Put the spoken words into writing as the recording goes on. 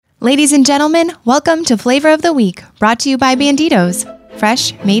Ladies and gentlemen, welcome to Flavor of the Week, brought to you by Banditos,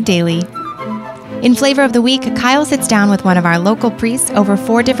 fresh, made daily. In Flavor of the Week, Kyle sits down with one of our local priests over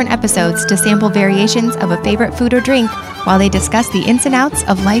 4 different episodes to sample variations of a favorite food or drink while they discuss the ins and outs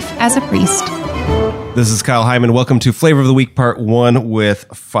of life as a priest. This is Kyle Hyman. Welcome to Flavor of the Week Part 1 with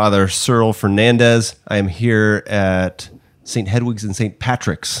Father Cyril Fernandez. I am here at St. Hedwig's and St.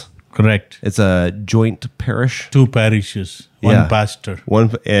 Patrick's. Correct. It's a joint parish. 2 parishes, one pastor.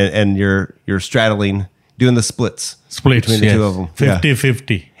 And you're straddling, doing the splits between the two of them.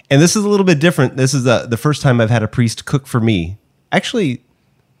 50-50. And this is a little bit different. This is the first time I've had a priest cook for me. Actually,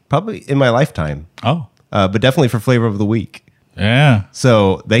 probably in my lifetime. Oh. But definitely for Flavor of the Week. Yeah.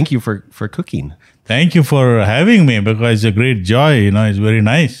 So thank you for cooking. Thank you for having me because it's a great joy. It's very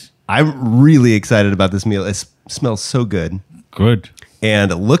nice. I'm really excited about this meal. It smells so good. Good.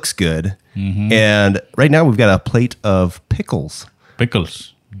 And it looks good. Mm-hmm. And right now we've got a plate of pickles.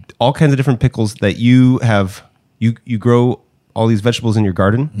 Pickles. All kinds of different pickles that you have. You grow all these vegetables in your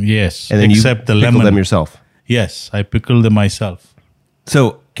garden? Yes. And then except the pickle lemon. them yourself? Yes, I pickle them myself.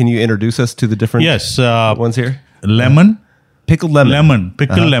 So can you introduce us to the different ones here? Lemon. Pickled lemon. Lemon.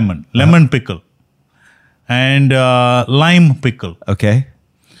 Pickled lemon. Lemon pickle. And lime pickle. Okay.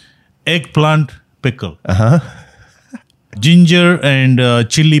 Eggplant pickle. Ginger and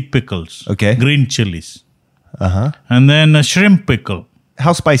chili pickles. Okay. Green chilies. And then a shrimp pickle.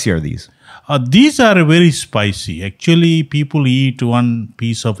 How spicy are these? These are very spicy. Actually, people eat 1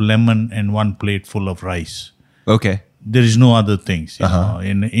 piece of lemon and 1 plate full of rice. Okay. There is no other things. You know.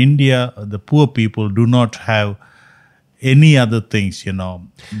 In India, the poor people do not have any other things.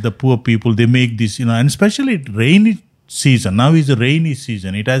 The poor people, they make this, and especially rainy season. Now is the rainy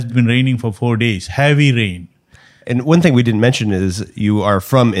season. It has been raining for 4 days. Heavy rain. And one thing we didn't mention is you are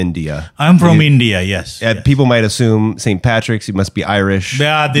from India. I'm from India, yes. People might assume St. Patrick's, you must be Irish.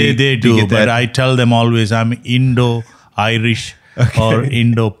 Yeah, they do. But I tell them always I'm Indo-Irish or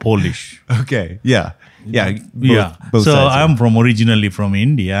Indo-Polish. Okay, yeah. Both so sides, I'm originally from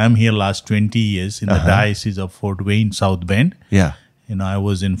India. I'm here last 20 years in the Diocese of Fort Wayne, South Bend. Yeah. I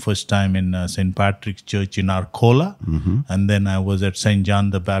was in first time in St. Patrick's Church in Arcola, and then I was at St.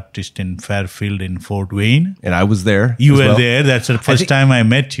 John the Baptist in Fairfield in Fort Wayne. And I was there. You were there. That's the first time I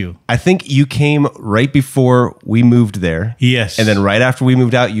met you. I think you came right before we moved there. Yes. And then right after we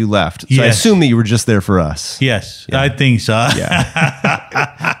moved out, you left. So I assume that you were just there for us. Yes, yeah. I think so.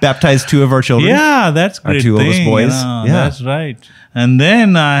 Yeah. Baptized 2 of our children. Yeah, that's great. Our 2 oldest boys. That's right. And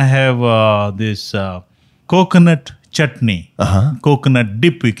then I have this coconut chutney, coconut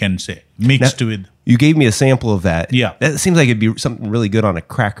dip, we can say, mixed with. You gave me a sample of that. Yeah. That seems like it'd be something really good on a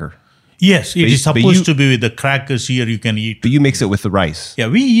cracker. Yes, it is supposed to be with the crackers here you can eat. But you mix it with the rice. Yeah,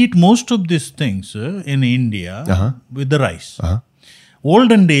 we eat most of these things in India with the rice.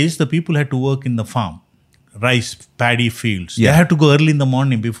 Olden days, the people had to work in the farm, rice paddy fields. Yeah. They had to go early in the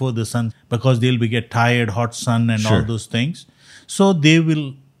morning before the sun because they'll get tired, hot sun and all those things. So they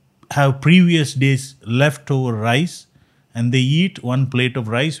will have previous days leftover rice and they eat 1 plate of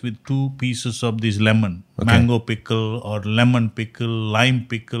rice with 2 pieces of this lemon, mango pickle or lemon pickle, lime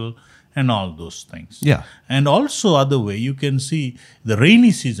pickle and all those things. Yeah. And also other way, you can see the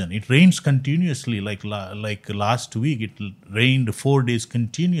rainy season. It rains continuously like last week. It rained 4 days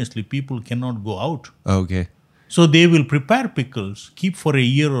continuously. People cannot go out. Okay. So they will prepare pickles, keep for a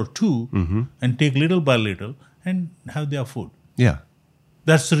year or 2 and take little by little and have their food. Yeah.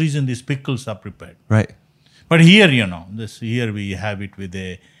 That's the reason these pickles are prepared. Right. But here, here we have it with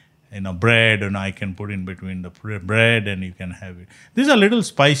a, bread, and I can put in between the bread and you can have it. These are a little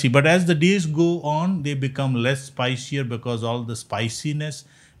spicy, but as the days go on, they become less spicier because all the spiciness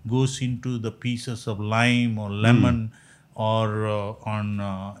goes into the pieces of lime or lemon or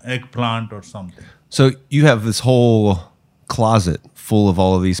on eggplant or something. So you have this whole closet full of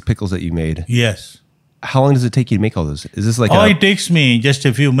all of these pickles that you made. Yes. How long does it take you to make all those? Is this like it takes me just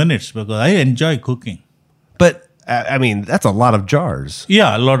a few minutes because I enjoy cooking. But, I mean, that's a lot of jars.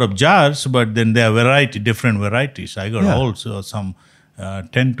 Yeah, a lot of jars, but then there are different varieties. I got also some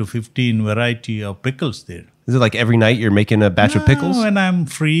 10 to 15 variety of pickles there. Is it like every night you're making a batch of pickles? When I'm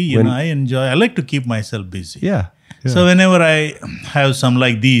free, I like to keep myself busy. Yeah. So whenever I have some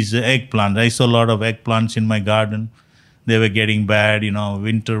like these eggplants, I saw a lot of eggplants in my garden. They were getting bad,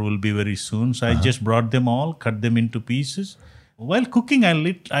 winter will be very soon. So I just brought them all, cut them into pieces. While cooking, I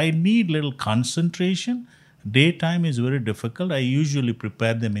need little concentration. Daytime is very difficult. I usually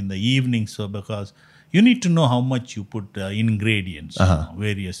prepare them in the evening, because you need to know how much you put ingredients,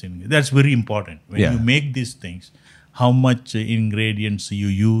 various ingredients. That's very important. When you make these things, how much ingredients you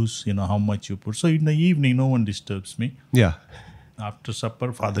use, how much you put. So in the evening, no one disturbs me. Yeah. After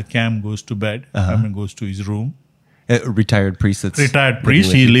supper, Father Cam goes to bed. Goes to his room. A retired priest. Retired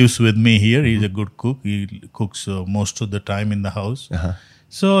priest. He lives with me here. He's a good cook. He cooks most of the time in the house.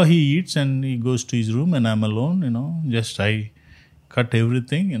 So he eats and he goes to his room, and I'm alone. Just I cut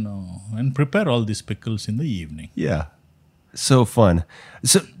everything, and prepare all these pickles in the evening. Yeah. So fun.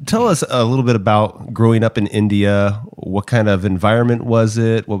 So tell us a little bit about growing up in India. What kind of environment was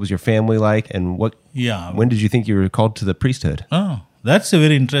it? What was your family like? And when did you think you were called to the priesthood? Oh, that's a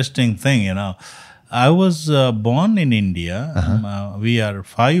very interesting thing, I was born in India. We are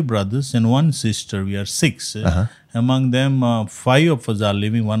 5 brothers and 1 sister. We are 6. Among them, 5 of us are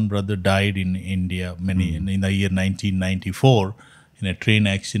living. 1 brother died in India in the year 1994 in a train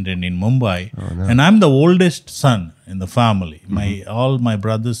accident in Mumbai. Oh, no. And I'm the oldest son in the family. All my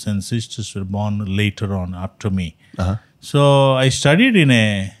brothers and sisters were born later on after me. So I studied in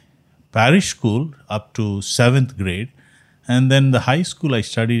a parish school up to 7th grade. And then the high school, I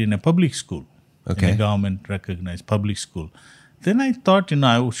studied in a public school. In a government-recognized public school. Then I thought,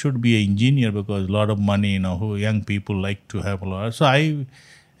 I should be an engineer because a lot of money, who young people like to have a lot. So I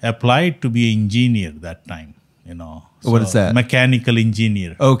applied to be an engineer that time, What is that? Mechanical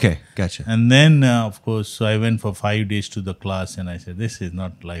engineer. Okay, gotcha. And then, of course, I went for 5 days to the class and I said, this is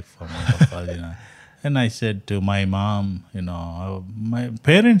not life for me. And I said to my mom, my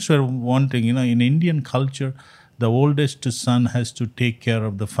parents were wanting, in Indian culture, the oldest son has to take care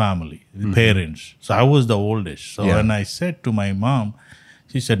of the family, the parents. So I was the oldest. So when I said to my mom,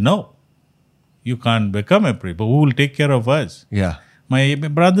 she said, no, you can't become a priest, but who will take care of us? Yeah. My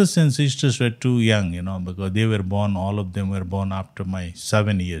brothers and sisters were too young, because they were born, all of them were born after my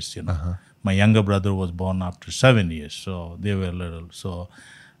 7 years, My younger brother was born after 7 years, so they were little. So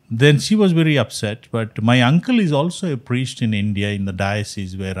then she was very upset. But my uncle is also a priest in India, in the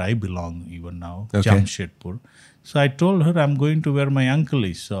diocese where I belong even now, Jamshedpur. So I told her I'm going to where my uncle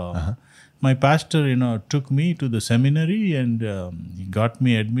is. So my pastor, took me to the seminary and he got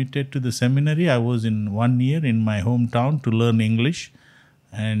me admitted to the seminary. I was in 1 year in my hometown to learn English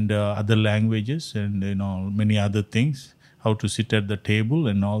and other languages and, many other things, how to sit at the table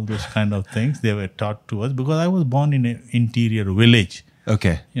and all those kind of things they were taught to us because I was born in an interior village.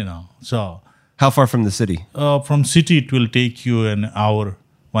 Okay. So. How far from the city? From city, it will take you an hour,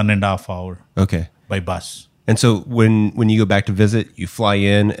 1.5 hours. Okay. By bus. And so when you go back to visit, you fly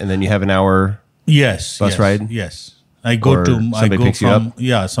in and then you have an hour bus ride? Yes.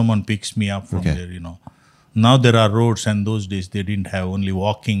 Someone picks me up from there, Now there are roads and those days they didn't have only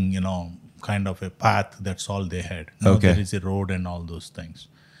walking, kind of a path. That's all they had. Now there is a road and all those things.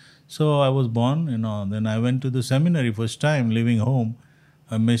 So I was born, then I went to the seminary first time, leaving home.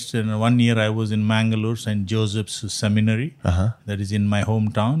 I missed 1 year I was in Mangalore, St. Joseph's Seminary, that is in my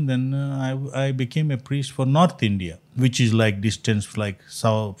hometown. Then I became a priest for North India, which is like distance like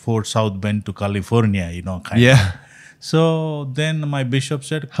Fort South Bend to California, kind of. So then my bishop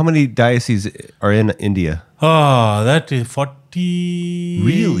said... How many dioceses are in India? That is 40...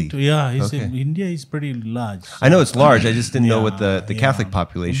 Really? Yeah, India is pretty large. So. I know it's large. I just didn't know what the Catholic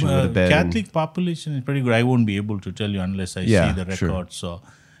population would have been. Catholic population is pretty good. I won't be able to tell you unless I see the records. Sure.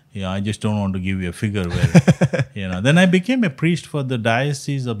 So, I just don't want to give you a figure where, Then I became a priest for the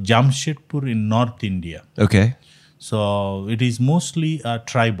diocese of Jamshedpur in North India. Okay. So it is mostly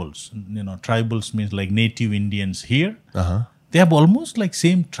tribals. Tribals means like native Indians here. They have almost like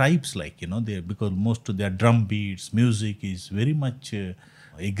same tribes, because most of their drum beats, music is very much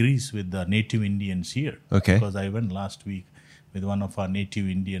agrees with the native Indians here. Okay. Because I went last week with one of our native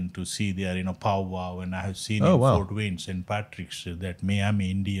Indian to see their, powwow, and I have seen in Fort Wayne, St. Patrick's, that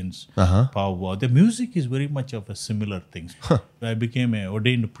Miami Indians powwow. The music is very much of a similar thing. I became an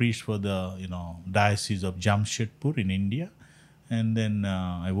ordained priest for the, diocese of Jamshedpur in India. And then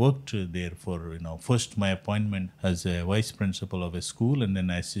I worked there for, first my appointment as a vice principal of a school, and then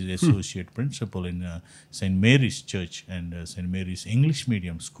as associate principal in St. Mary's Church and St. Mary's English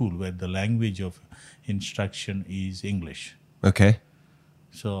Medium School, where the language of instruction is English. Okay.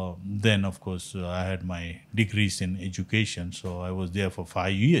 So then, of course, I had my degrees in education, so I was there for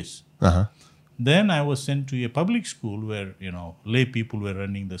 5 years. Then I was sent to a public school where, lay people were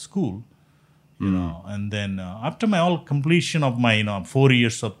running the school. And then after my all completion of my 4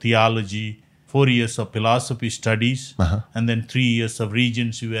 years of theology, 4 years of philosophy studies, and then 3 years of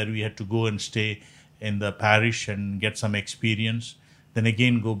regency where we had to go and stay in the parish and get some experience. Then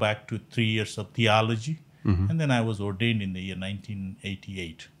again go back to 3 years of theology, and then I was ordained in the year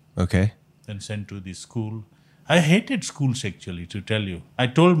 1988. Okay. Then sent to the school. I hated schools actually, to tell you. I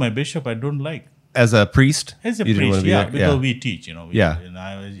told my bishop I don't like. As a priest? As a priest, because we teach,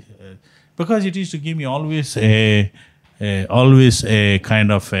 And because it used to give me always a always a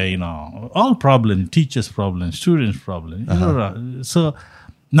kind of a, all problems, teachers' problems, students' problems. So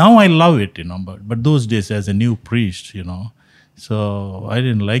now I love it, but those days as a new priest, so I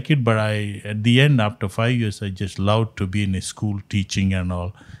didn't like it, but at the end, after 5 years, I just loved to be in a school teaching and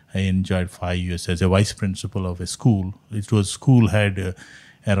all. I enjoyed 5 years as a vice principal of a school. School had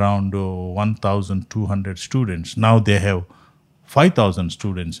around 1,200 students. Now they have 5,000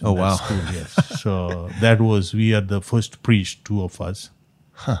 students in that school. Yes. So we are the first priest, 2 of us.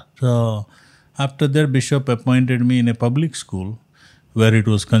 So after that, Bishop appointed me in a public school where it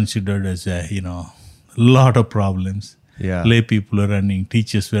was considered as a, lot of problems. Yeah. Lay people were running,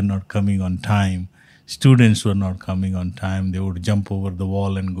 teachers were not coming on time, students were not coming on time. They would jump over the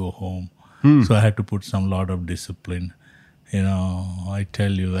wall and go home. So I had to put some lot of discipline. I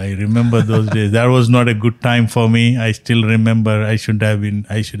tell you, I remember those days. That was not a good time for me. I still remember I should have been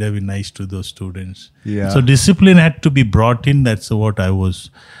nice to those students. Yeah. So discipline had to be brought in. That's what I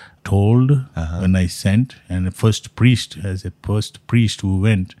was told when I sent. And the first priest who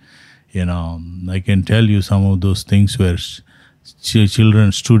went, I can tell you some of those things where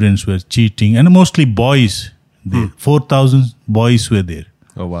students were cheating, and mostly boys. 4,000 boys were there.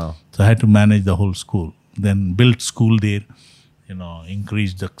 Oh, wow. So I had to manage the whole school. Then built school there,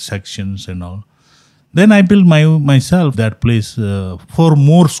 increased the sections and all. Then I built myself that place for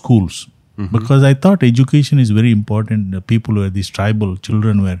more schools because I thought education is very important. The people were these tribal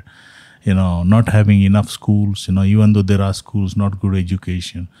children were, not having enough schools, even though there are schools, not good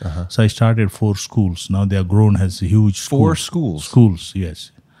education. So I started 4 schools. Now they are grown as a huge school. 4 schools? Schools,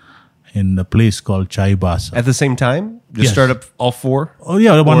 yes. In a place called Chaibasa. At the same time? Just start up all 4? Oh,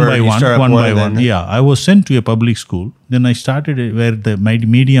 yeah, one by one. Yeah, I was sent to a public school. Then I started where my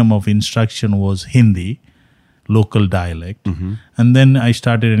medium of instruction was Hindi, local dialect. And then I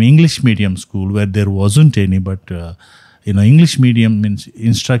started an English medium school where there wasn't any, but English medium means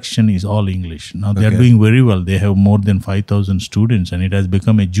instruction is all English. Now they are doing very well. They have more than 5,000 students, and it has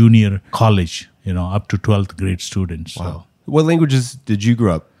become a junior college, up to 12th grade students. Wow. So. What languages did you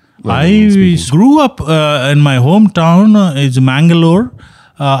grow up? I grew up in my hometown is Mangalore.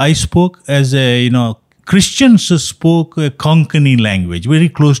 I spoke as Christians spoke a Konkani language, very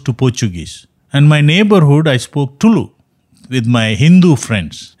close to Portuguese. And my neighborhood, I spoke Tulu with my Hindu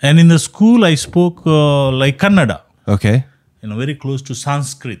friends. And in the school, I spoke like Kannada. Okay. Very close to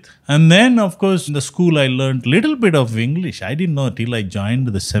Sanskrit. And then, of course, in the school, I learned little bit of English. I didn't know till I joined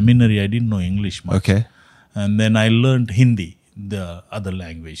the seminary. I didn't know English much. Okay. And then I learned Hindi, the other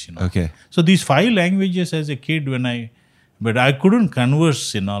language. Okay. So these 5 languages as a kid, but I couldn't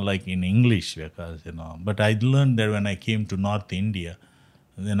converse, like in English because, but I learned that when I came to North India.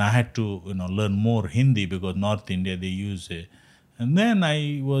 Then I had to, learn more Hindi because North India, they use and then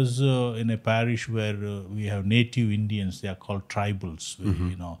I was in a parish where we have native Indians. They are called tribals,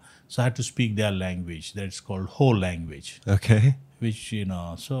 So I had to speak their language. That's called Ho language. Okay. Which,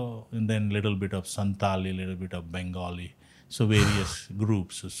 so, and then little bit of Santali, little bit of Bengali. So various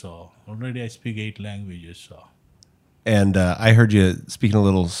groups. So already I speak 8 languages. So. And I heard you speaking a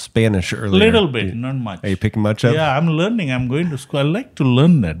little Spanish earlier. Little bit, not much. Are you picking much up? Yeah, I'm learning. I'm going to school. I like to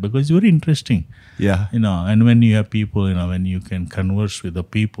learn that because it's very interesting. Yeah. And when you have people, when you can converse with the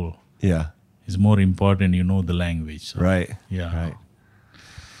people. Yeah. It's more important the language. So. Right. Yeah. Right.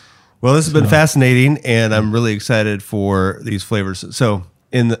 Well, this has been fascinating, and I'm really excited for these flavors. So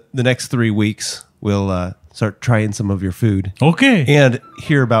in the next 3 weeks, we'll start trying some of your food. Okay. And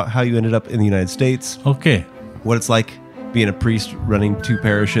hear about how you ended up in the United States. Okay. What it's like being a priest running 2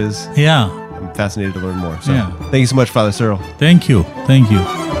 parishes. Yeah. I'm fascinated to learn more. So thank you so much, Father Cyril. Thank you. Thank you.